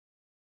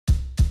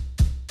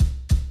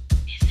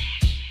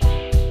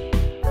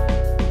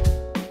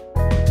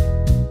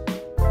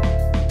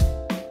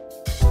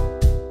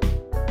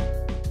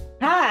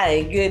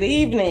Hi, good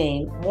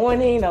evening,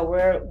 morning,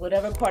 or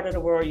whatever part of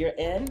the world you're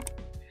in.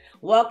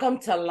 Welcome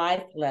to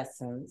Life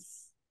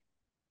Lessons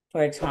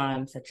for a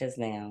Time Such as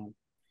Now.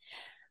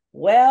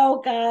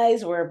 Well,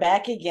 guys, we're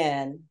back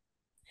again.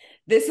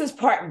 This is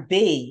part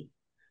B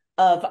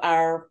of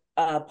our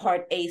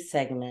part A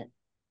segment.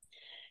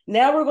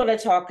 Now we're going to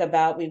talk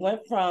about, we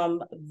went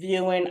from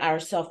viewing our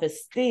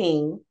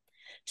self-esteem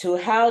to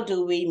how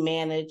do we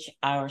manage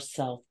our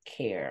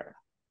self-care,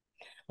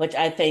 which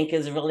I think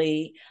is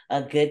really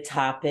a good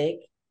topic.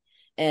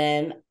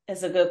 And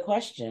it's a good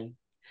question.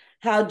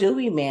 How do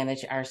we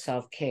manage our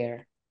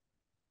self-care?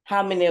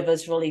 How many of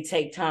us really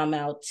take time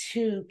out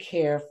to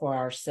care for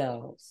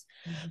ourselves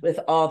with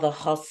all the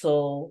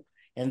hustle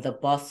and the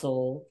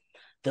bustle,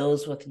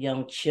 those with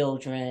young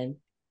children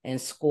in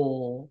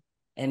school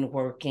and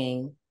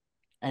working,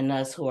 and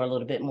us who are a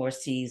little bit more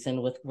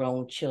seasoned with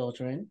grown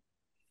children?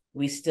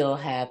 We still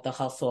have the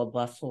hustle or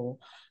bustle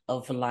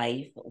of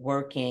life,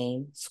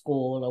 working,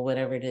 school, or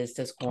whatever it is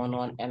that's going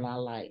on in our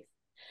life.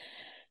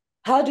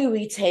 How do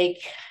we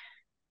take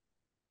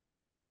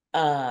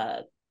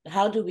how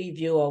do we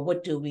view, or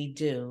what do we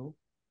do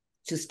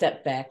to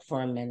step back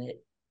for a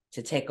minute,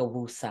 to take a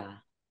woosah?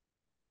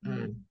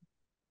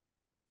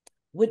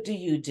 What do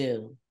you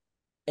do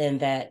in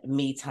that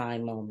me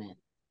time moment?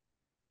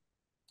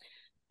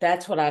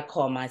 That's what I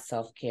call my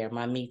self-care,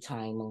 my me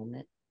time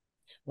moment,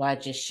 where I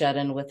just shut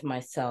in with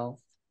myself,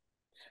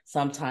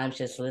 sometimes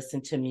just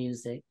listen to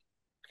music,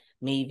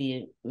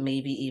 maybe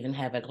even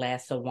have a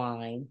glass of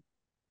wine,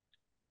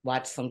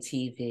 watch some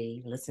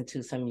TV, listen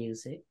to some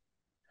music,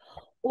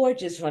 or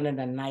just run in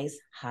a nice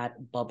hot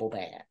bubble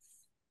bath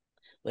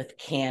with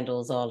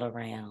candles all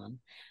around,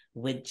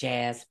 with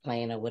jazz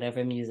playing or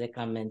whatever music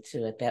I'm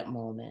into at that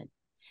moment.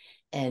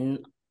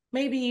 And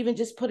maybe even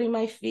just putting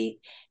my feet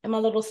in my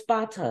little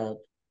spa tub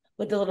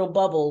with the little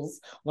bubbles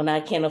when I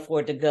can't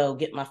afford to go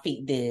get my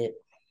feet did.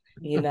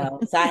 So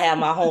I have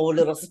my whole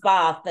little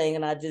spa thing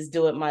and I just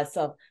do it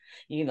myself.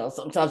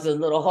 Sometimes it's a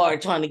little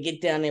hard trying to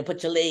get down there and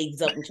put your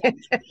legs up and try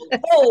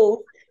to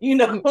hold,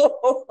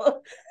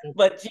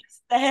 but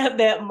just to have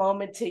that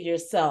moment to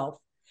yourself,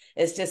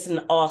 it's just an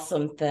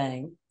awesome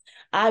thing.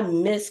 I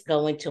miss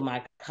going to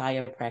my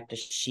chiropractor.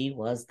 She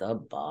was the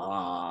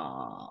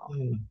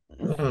bomb.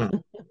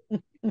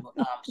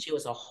 She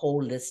was a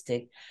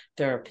holistic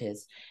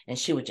therapist, and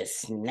she would just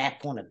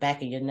snap on the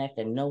back of your neck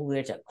and know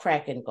where to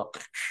crack and go,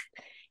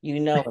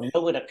 and know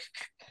where to,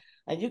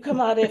 and you come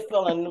out there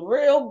feeling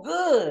real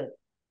good.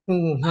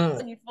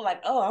 Mm-hmm. You feel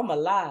like, oh, I'm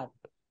alive.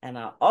 And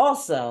I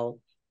also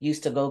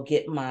used to go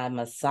get my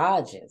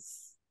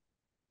massages,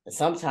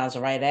 sometimes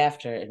right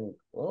after. And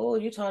oh,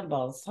 you're talking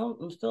about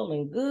something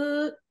feeling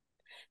good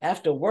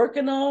after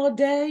working all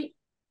day.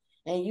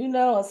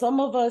 And some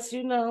of us,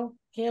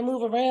 can't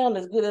move around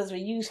as good as we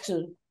used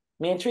to.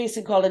 Me and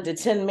Tracy call it the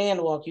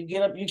 10-man walk. You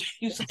get up,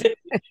 you sit.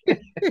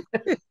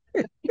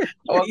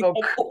 Or go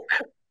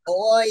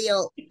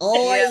oil, Yeah,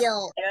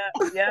 oil.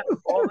 yeah.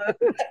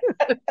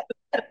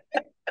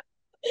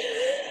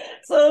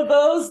 So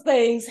those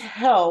things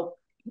help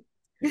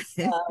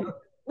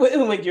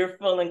when you're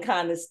feeling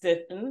kind of stiff,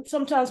 and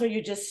sometimes when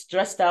you're just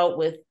stressed out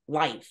with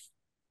life,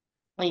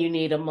 and you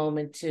need a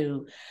moment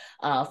to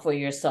for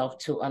yourself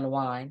to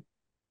unwind.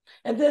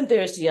 And then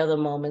there's the other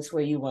moments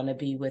where you want to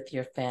be with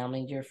your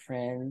family, your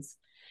friends,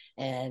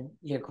 and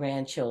your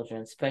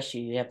grandchildren,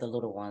 especially you have the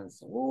little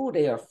ones. Ooh,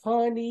 they are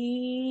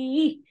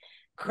funny,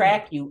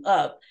 crack you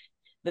up.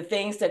 The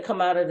things that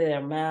come out of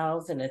their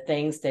mouths and the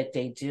things that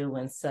they do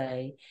and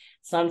say,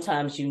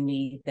 sometimes you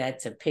need that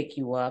to pick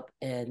you up.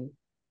 And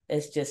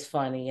it's just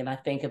funny. And I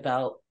think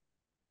about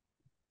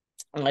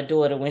my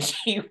daughter when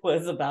she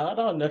was about, I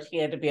don't know, she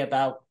had to be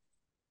about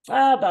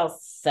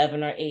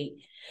 7 or 8.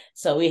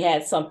 So we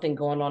had something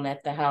going on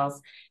at the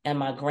house, and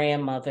my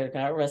grandmother,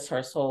 God rest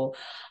her soul,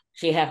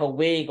 she had her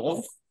wig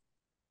on.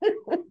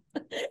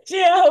 She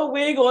had her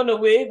wig on. The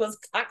wig was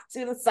cocked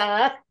to the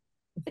side,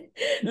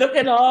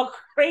 looking all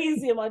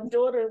crazy. And my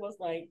daughter was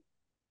like,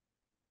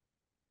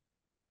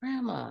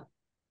 "Grandma,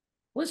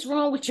 what's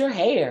wrong with your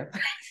hair?"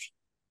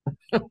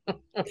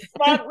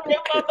 My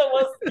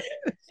grandmother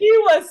she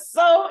was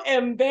so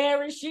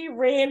embarrassed. She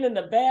ran in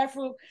the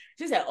bathroom.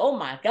 She said, "Oh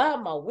my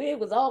God, my wig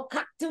was all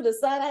cocked to the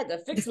side. I had to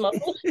fix my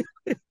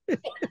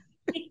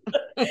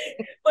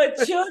But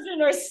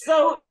children are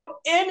so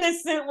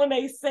innocent when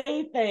they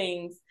say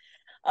things.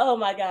 Oh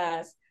my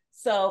gosh.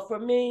 So for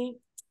me,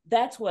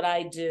 that's what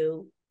I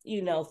do,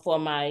 for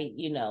my,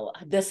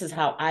 this is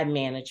how I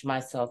manage my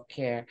self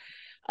care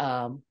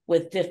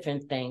with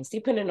different things,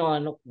 depending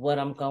on what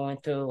I'm going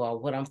through or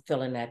what I'm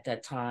feeling at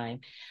that time.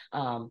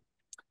 Um,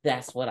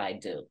 that's what I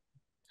do.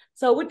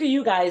 So, what do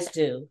you guys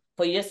do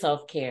for your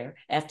self care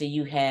after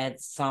you had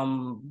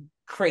some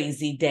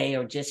crazy day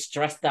or just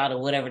stressed out or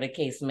whatever the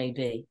case may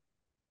be?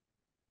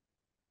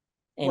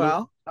 Any?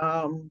 Well,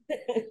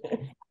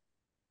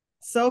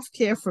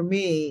 self-care for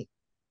me,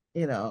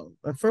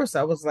 at first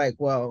I was like,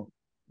 well,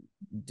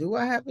 do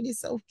I have any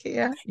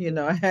self-care?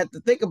 I had to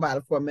think about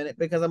it for a minute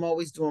because I'm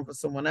always doing for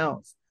someone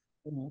else.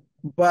 Mhm.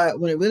 But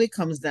when it really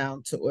comes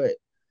down to it,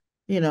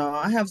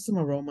 I have some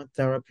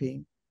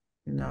aromatherapy,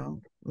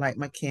 light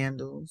my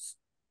candles,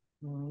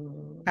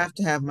 Mm. have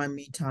to have my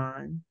me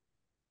time.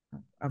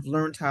 I've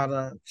learned how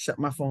to shut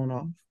my phone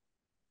off.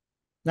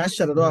 Not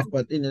shut it off,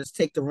 but just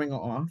take the ringer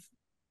off.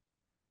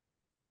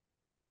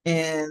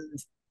 And,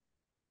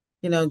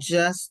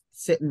 just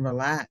sit and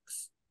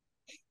relax.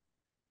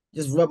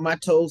 Just rub my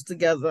toes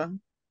together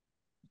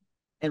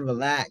and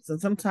relax. And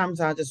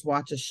sometimes I just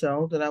watch a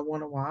show that I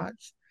want to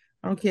watch.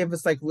 I don't care if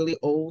it's like really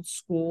old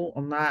school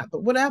or not,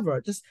 but whatever.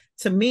 Just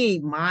to me,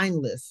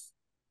 mindless.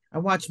 I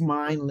watch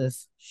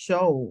mindless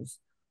shows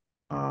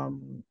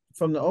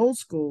from the old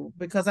school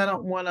because I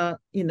don't want to,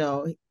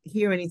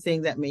 hear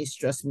anything that may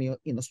stress me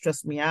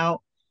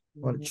out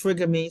or to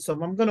trigger me. So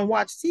if I'm going to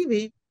watch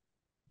TV,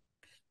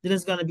 then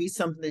it's going to be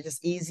something that's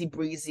just easy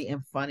breezy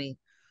and funny.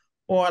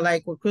 Or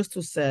like what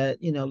Crystal said,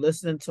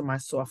 listening to my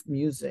soft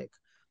music.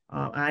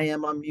 I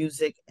am a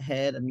music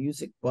head, a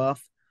music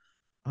buff.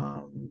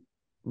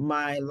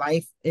 My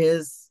life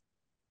is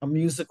a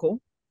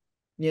musical,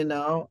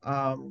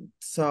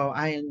 so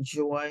I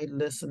enjoy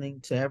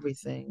listening to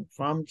everything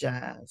from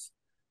jazz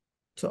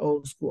to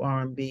old school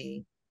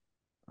R&B,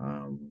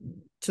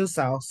 to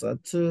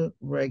salsa to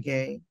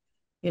reggae.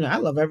 I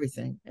love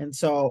everything, and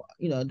so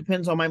it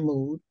depends on my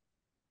mood.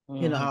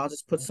 I'll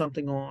just put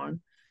something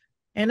on,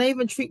 and I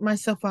even treat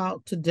myself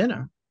out to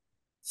dinner.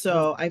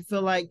 So I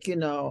feel like,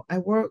 I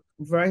work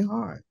very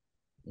hard,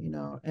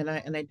 and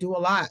I do a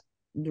lot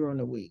during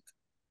the week.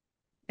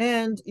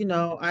 And,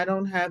 I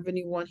don't have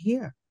anyone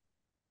here.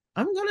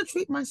 I'm gonna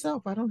treat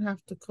myself. I don't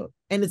have to cook.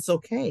 And it's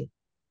okay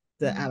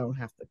that I don't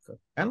have to cook.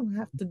 I don't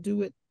have to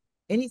do it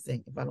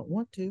anything if I don't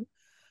want to.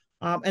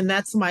 And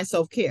that's my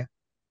self-care.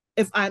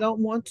 If I don't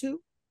want to,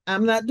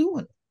 I'm not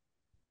doing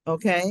it.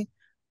 Okay.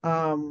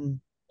 Um,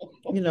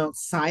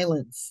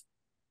 silence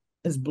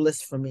is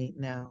bliss for me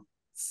now.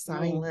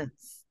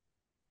 Silence.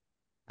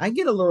 I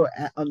get a little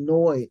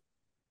annoyed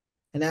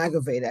and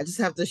aggravated. I just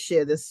have to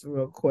share this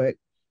real quick.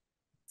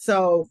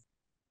 So,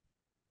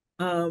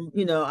 I'm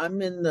in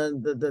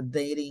the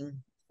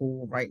dating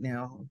pool right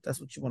now. If that's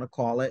what you want to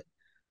call it.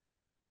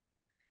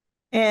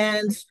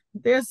 And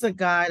there's a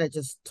guy that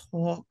just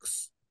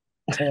talks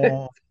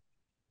all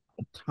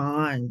the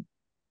time.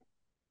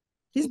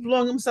 He's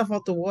blowing himself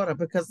out the water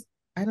because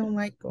I don't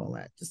like all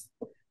that. Just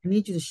I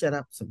need you to shut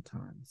up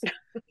sometimes.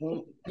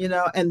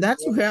 And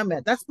that's where I'm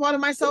at. That's part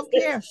of my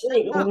self-care.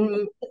 Shutting up.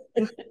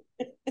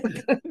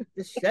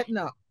 Just shutting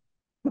up.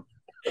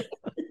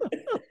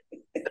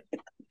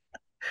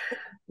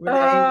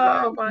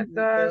 Oh my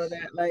gosh.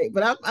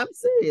 But I'm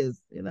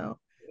serious,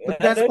 But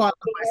that's part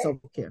of my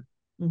self-care.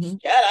 Mm-hmm.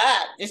 Shut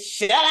up. Just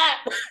shut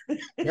up.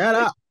 Shut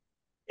up.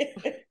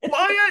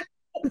 Quiet.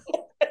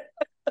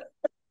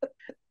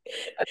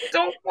 I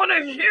don't want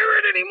to hear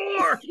it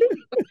anymore.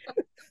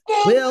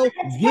 Will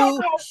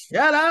you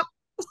shut up?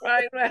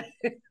 Right.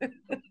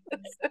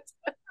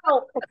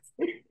 Oh.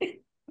 Do it in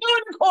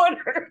the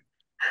corner.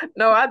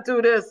 No, I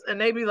do this, and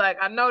they be like,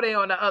 I know they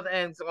on the other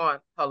end going,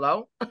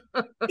 hello?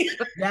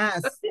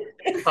 Yes.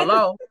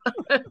 Hello?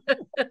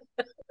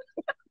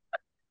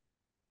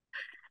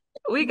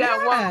 We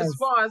got one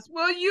response.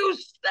 Will you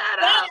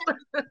shut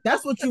up?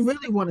 That's what you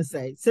really want to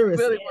say.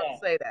 Seriously. Really want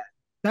to say that.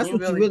 That's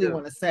what you really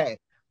want to say.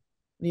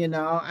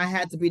 I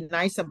had to be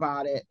nice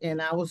about it.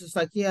 And I was just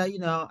like, yeah,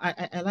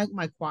 I like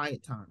my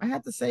quiet time. I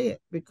had to say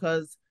it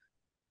because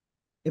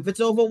if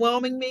it's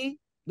overwhelming me,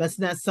 that's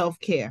not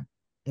self-care.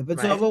 If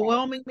it's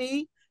overwhelming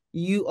me,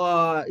 you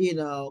are,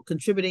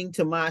 contributing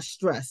to my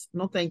stress.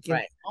 No, thank you.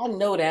 Right. I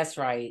know that's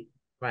right.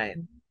 Right.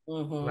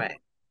 Mm-hmm. Right.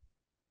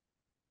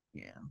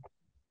 Yeah.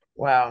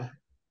 Wow.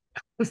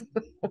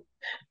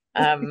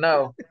 I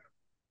know.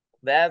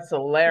 That's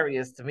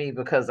hilarious to me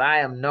because I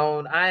am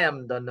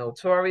the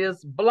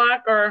notorious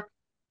blocker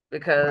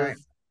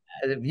because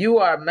if you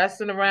are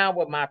messing around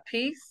with my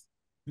peace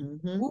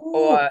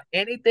or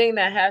anything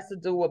that has to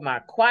do with my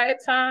quiet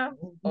time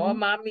or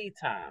my me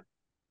time,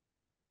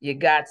 you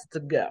got to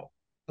go.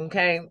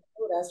 Okay?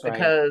 Oh, that's right.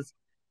 Because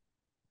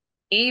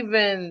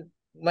even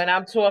when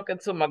I'm talking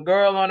to my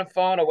girl on the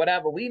phone or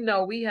whatever, we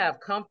know we have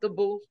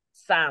comfortable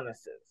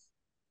silences.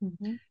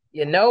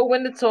 You know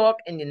when to talk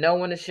and you know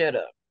when to shut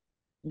up.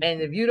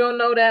 And if you don't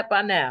know that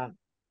by now,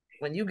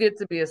 when you get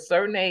to be a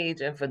certain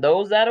age, and for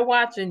those that are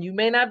watching, you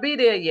may not be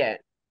there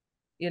yet.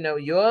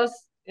 Your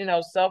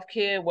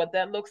self-care, what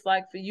that looks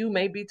like for you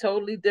may be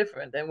totally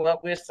different than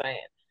what we're saying.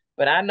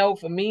 But I know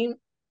for me,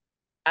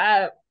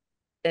 I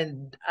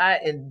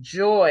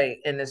enjoy,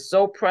 and it's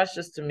so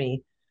precious to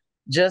me,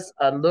 just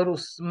a little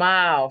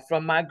smile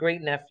from my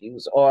great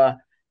nephews or,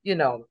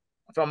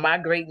 from my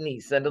great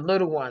niece and the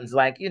little ones,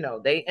 like,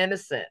 they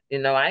innocent.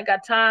 I ain't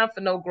got time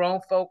for no grown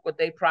folk with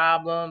their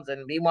problems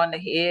and be wanting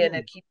to hear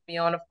and keep me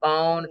on the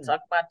phone and talk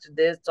about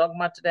this, talk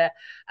about that.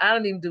 I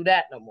don't even do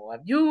that no more.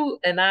 If you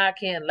and I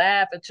can't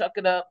laugh and chuck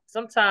it up,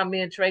 sometimes me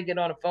and Trey get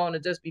on the phone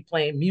and just be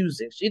playing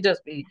music. She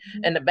just be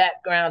in the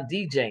background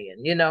DJing,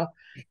 and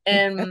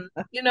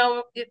you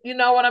know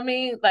what I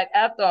mean? Like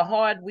after a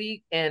hard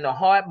week and a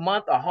hard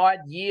month, a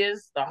hard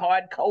years, the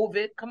hard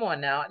COVID, come on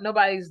now.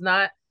 Nobody's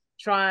not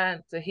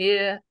trying to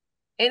hear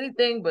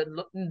anything but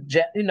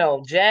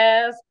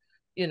jazz,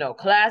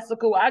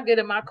 classical. I get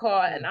in my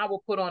car and I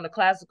will put on the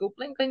classical,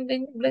 bling bling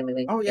bling bling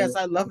bling. Oh yes,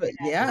 I love it.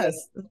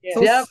 Yes, Yeah.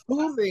 so Yep.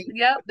 soothing.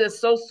 Yep, that's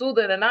so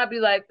soothing. And I'd be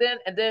like, then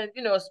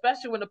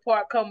especially when the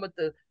part come with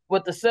the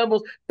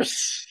cymbals,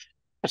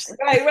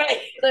 Right.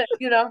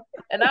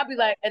 and I'd be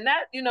like, and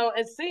that,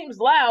 it seems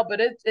loud,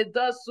 but it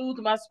does soothe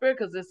my spirit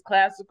because it's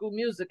classical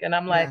music. And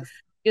I'm like,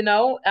 Yes.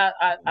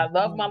 I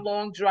love my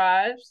long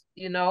drives,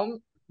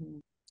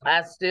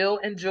 I still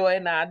enjoy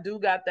it. Now I do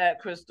got that,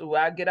 Crystal.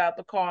 I get out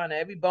the car and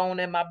every bone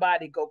in my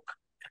body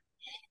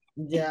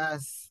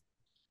Yes.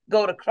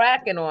 go to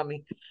cracking on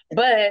me.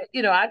 But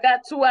I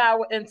got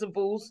 2-hour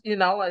intervals,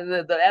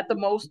 at the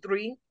most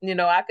 3.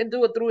 I can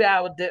do a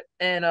 3-hour dip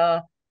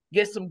and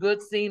get some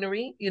good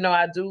scenery.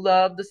 I do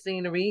love the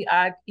scenery.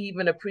 I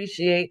even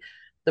appreciate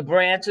the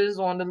branches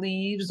on the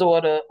leaves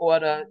or the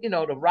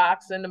the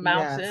rocks in the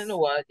mountain, Yes.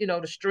 or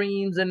the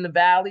streams in the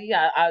valley.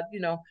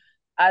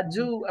 I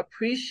do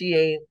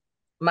appreciate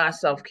my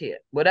self-care,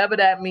 whatever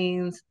that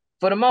means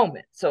for the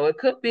moment. So it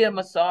could be a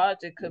massage,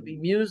 it could be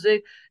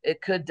music,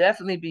 it could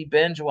definitely be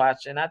binge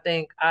watching. I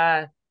think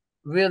I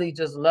really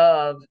just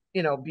love,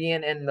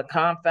 being in the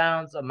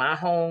confounds of my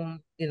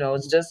home.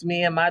 It's just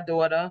me and my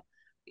daughter,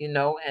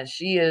 and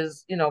she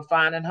is,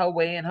 finding her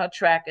way and her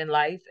track in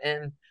life.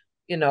 And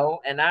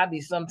I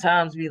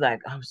sometimes be like,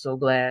 I'm so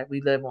glad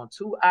we live on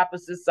 2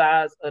 opposite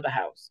sides of the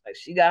house. Like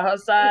she got her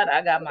side,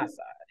 I got my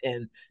side.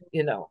 And,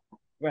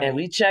 Right. and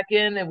we check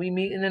in and we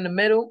meeting in the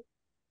middle.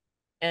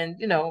 And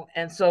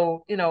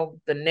so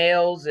the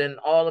nails and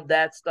all of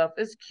that stuff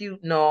is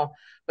cute and all,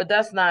 but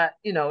that's not,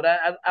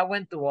 that I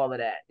went through all of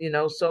that,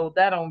 so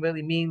that don't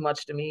really mean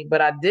much to me.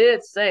 But I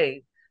did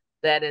say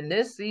that in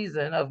this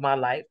season of my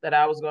life that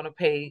I was going to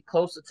pay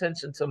close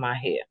attention to my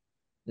hair.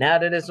 Now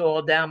that it's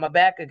all down my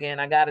back again,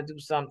 I got to do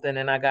something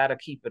and I got to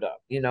keep it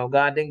up.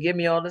 God didn't give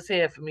me all this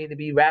hair for me to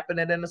be wrapping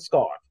it in a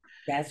scarf.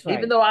 That's right.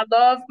 Even though I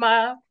love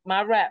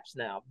my wraps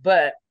now,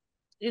 but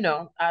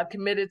I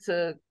committed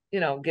to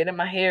getting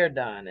my hair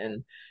done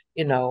and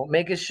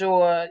making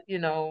sure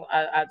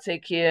I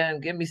take care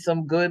and give me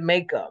some good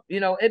makeup.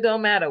 It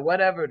don't matter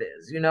whatever it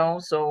is.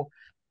 So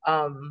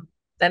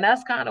and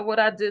that's kind of what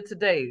I did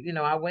today.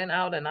 I went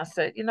out and I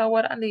said, you know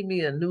what, I need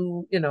me a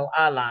new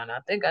eyeliner. I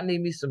think I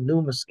need me some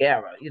new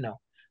mascara.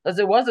 Because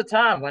there was a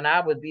time when I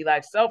would be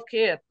like,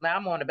 self-care, now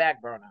I'm on the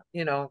back burner.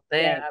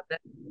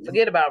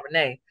 Forget about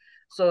Renee.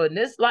 So in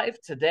this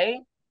life today,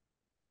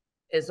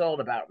 it's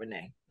all about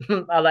Renee.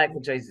 I like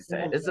what Tracy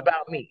said. It's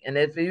about me. And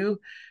if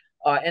you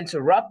are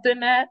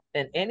interrupting that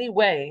in any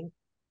way,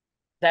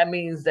 that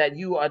means that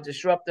you are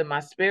disrupting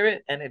my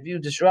spirit. And if you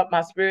disrupt my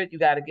spirit, you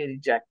got to get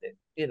ejected.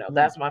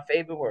 That's my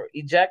favorite word.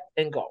 Eject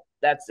and go.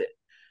 That's it.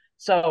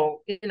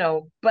 So,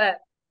 but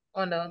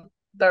on the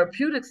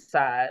therapeutic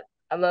side,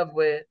 I love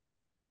what,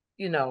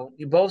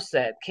 you both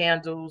said,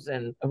 candles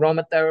and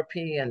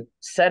aromatherapy and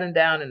setting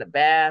down in the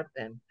bath.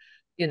 And,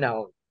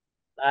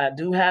 I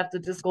do have to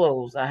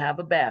disclose I have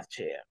a bath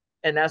chair.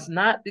 And that's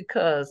not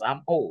because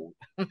I'm old,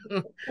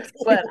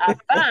 but I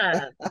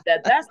find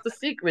that that's the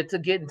secret to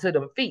getting to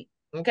them feet.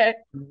 Okay.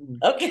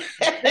 Okay.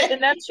 Sit in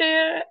that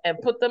chair and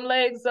put them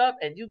legs up,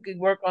 and you can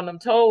work on them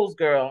toes,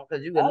 girl,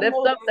 because you can lift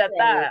up that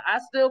thigh. I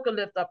still can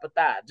lift up a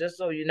thigh, just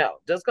so you know.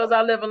 Just because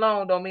I live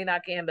alone don't mean I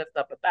can't lift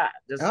up a thigh,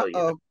 just so you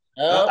know.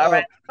 All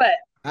right. But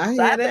I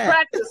have that. to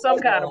practice some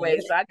kind of way.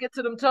 So I get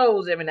to them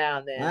toes every now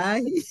and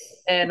then.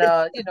 And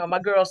my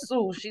girl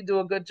Sue, she do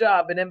a good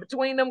job. And in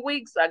between them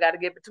weeks, I got to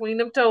get between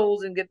them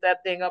toes and get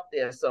that thing up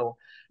there. So,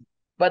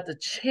 but the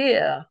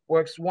chair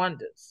works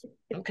wonders,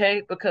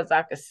 okay? Because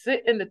I can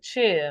sit in the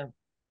chair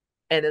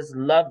and it's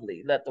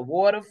lovely. Let the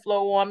water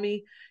flow on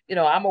me.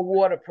 I'm a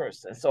water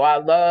person, so I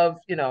love,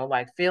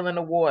 like feeling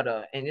the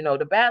water. And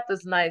the bath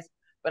is nice,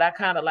 but I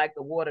kind of like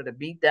the water to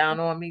beat down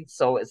on me.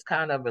 So it's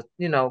kind of,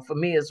 for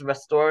me, it's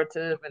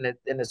restorative and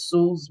it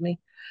soothes me.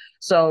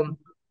 So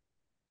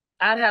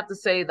I'd have to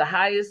say the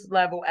highest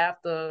level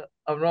after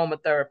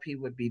aromatherapy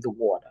would be the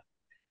water.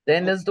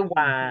 Then there's the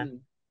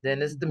wine, then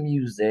there's the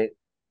music,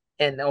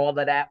 and all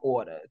of that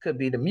order. It could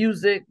be the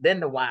music, then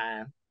the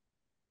wine,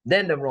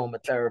 then the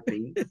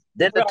aromatherapy,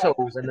 then the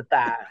toes and the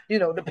thigh,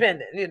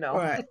 depending,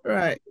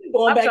 Right.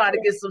 I'm trying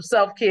to get some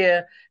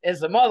self-care in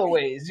some other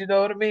ways, you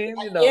know what I mean?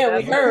 Yeah,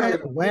 we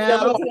heard.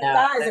 Well,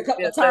 thighs a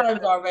couple of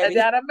times already.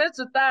 And I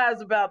mentioned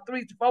thighs about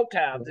 3 to 4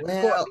 times.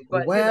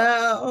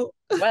 Well,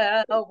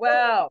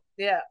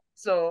 yeah.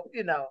 So,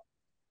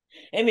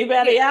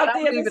 anybody out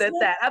I'll there? Leave it at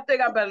that. I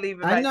think I better leave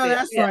it right there.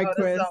 That's right,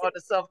 Chris. On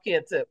the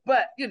self-care tip.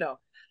 But,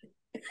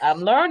 I'm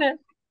learning.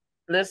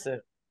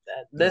 Listen,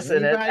 as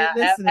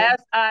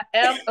I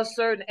am a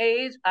certain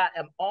age, I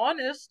am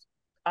honest.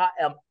 I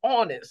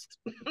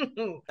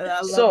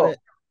love it.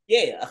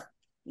 Yeah.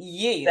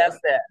 That's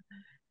that.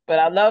 But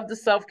I love the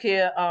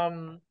self-care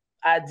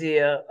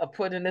idea of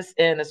putting this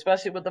in,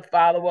 especially with the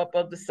follow-up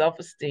of the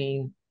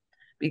self-esteem,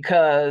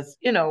 because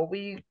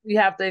we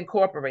have to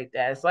incorporate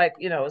that. It's like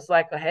it's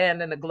like a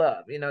hand in a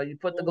glove. You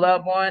put the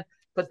glove on,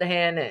 put the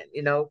hand in.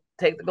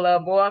 Take the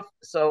glove off.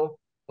 So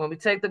when we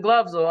take the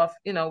gloves off,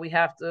 we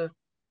have to,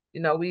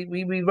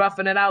 we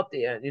roughing it out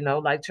there,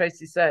 like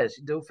Tracy says,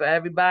 you do it for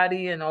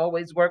everybody and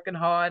always working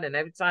hard. And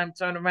every time you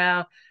turn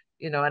around,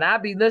 and I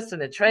be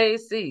listening,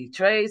 Tracy,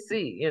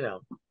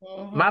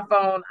 my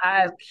phone,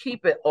 I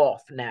keep it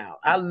off now.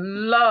 I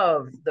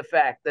love the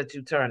fact that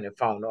you turn your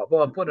phone off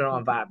or put it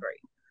on vibrate.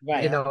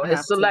 Right.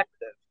 It's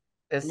selective.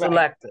 It's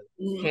selective.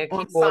 Can't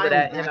keep all of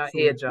that in our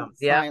eardrums.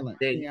 Yeah,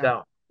 there you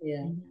go.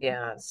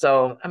 Yeah.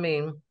 So, I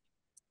mean,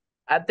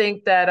 I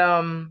think that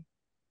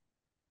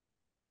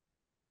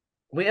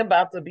we're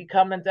about to be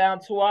coming down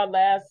to our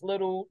last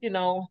little,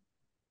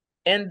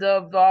 end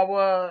of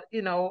our,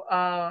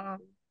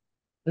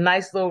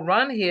 nice little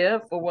run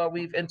here for what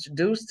we've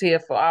introduced here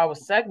for our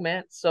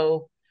segment.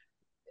 So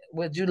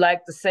would you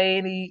like to say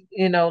any,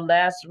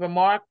 last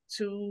remark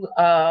to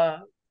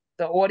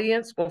the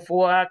audience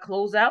before I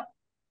close out?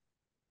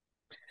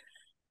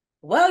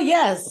 Well,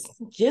 yes,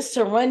 just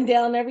to run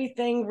down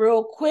everything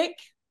real quick.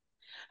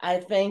 I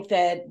think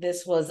that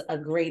this was a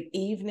great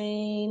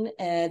evening,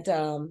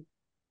 and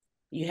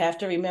you have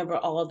to remember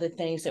all the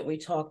things that we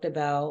talked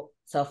about: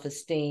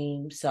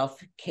 self-esteem,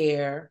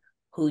 self-care,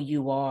 who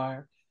you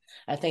are.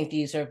 I think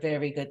these are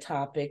very good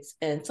topics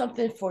and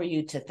something for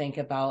you to think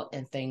about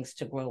and things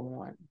to grow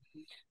on.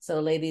 So,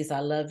 ladies, I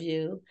love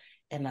you,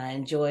 and I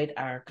enjoyed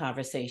our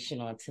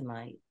conversation on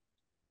tonight.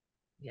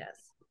 Yes.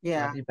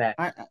 Yeah. Love you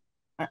back.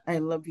 I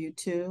love you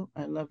too.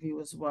 I love you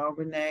as well,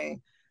 Renee.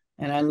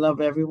 And I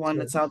love everyone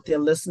that's out there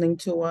listening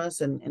to us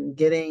and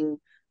getting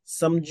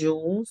some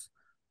jewels.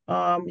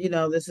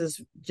 This is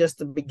just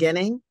the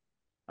beginning.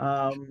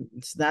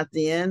 It's not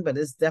the end, but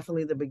it's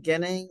definitely the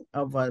beginning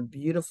of a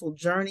beautiful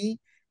journey.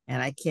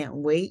 And I can't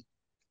wait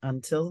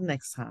until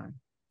next time.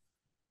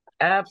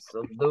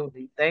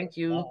 Absolutely. Thank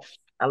you.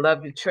 I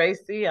love you,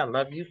 Tracy. I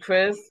love you,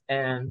 Chris.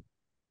 And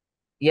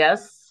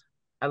yes,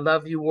 I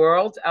love you,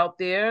 world out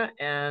there.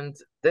 And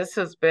this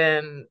has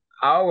been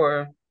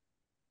our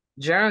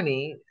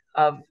journey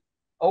of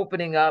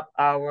opening up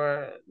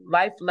our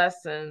Life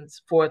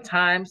Lessons for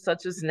Times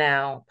Such as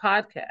Now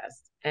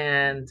podcast.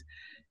 And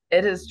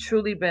it has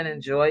truly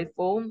been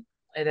joyful.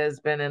 It has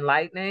been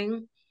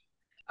enlightening.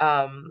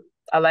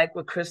 I like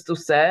what Crystal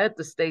said,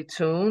 to stay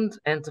tuned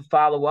and to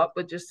follow up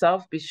with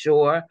yourself. Be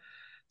sure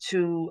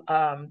to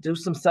do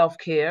some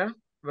self-care,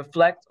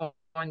 reflect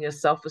on your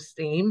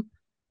self-esteem,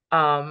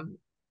 find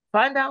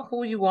out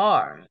who you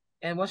are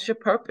and what's your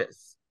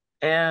purpose.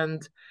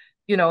 And,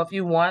 if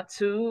you want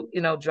to,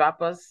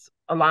 drop us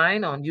a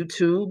line on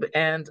YouTube,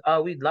 and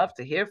we'd love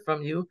to hear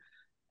from you,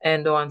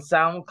 and on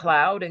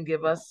SoundCloud, and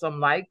give us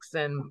some likes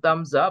and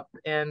thumbs up,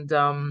 and,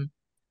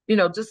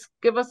 just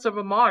give us a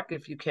remark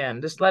if you can.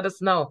 Just let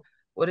us know.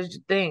 What did you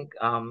think?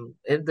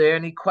 If there are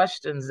any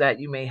questions that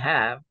you may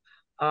have,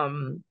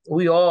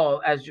 we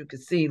all, as you can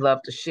see, love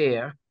to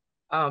share.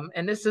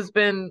 And this has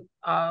been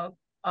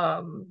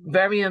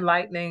very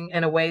enlightening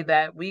in a way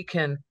that we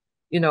can,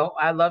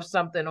 I love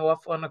something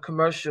off on a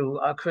commercial.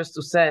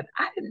 Crystal said,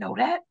 I didn't know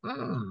that.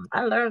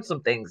 I learned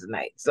some things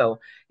tonight. So,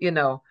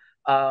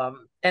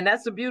 and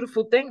that's a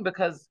beautiful thing,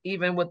 because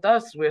even with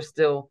us, we're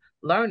still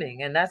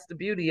learning. And that's the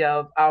beauty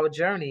of our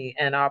journey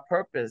and our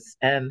purpose,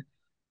 and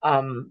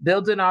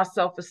building our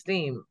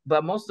self-esteem.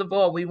 But most of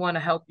all, we want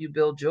to help you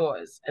build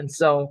yours. And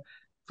so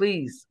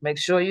please make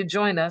sure you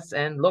join us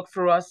and look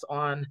for us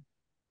on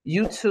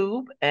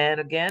YouTube. And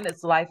again,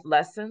 it's Life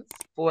Lessons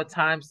for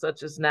Times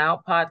Such as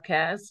Now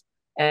podcast.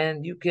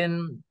 And you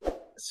can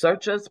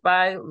search us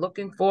by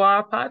looking for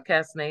our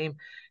podcast name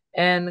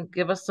and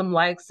give us some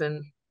likes.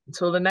 And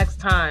until the next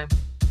time,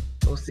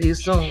 we'll see you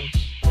soon.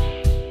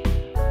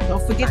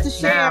 Don't forget to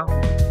share.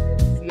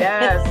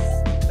 Yes.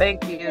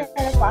 Thank you.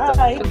 Bye.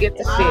 Don't forget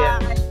to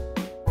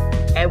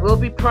share. And we'll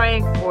be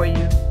praying for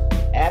you.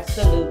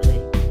 Absolutely.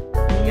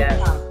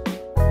 Yes.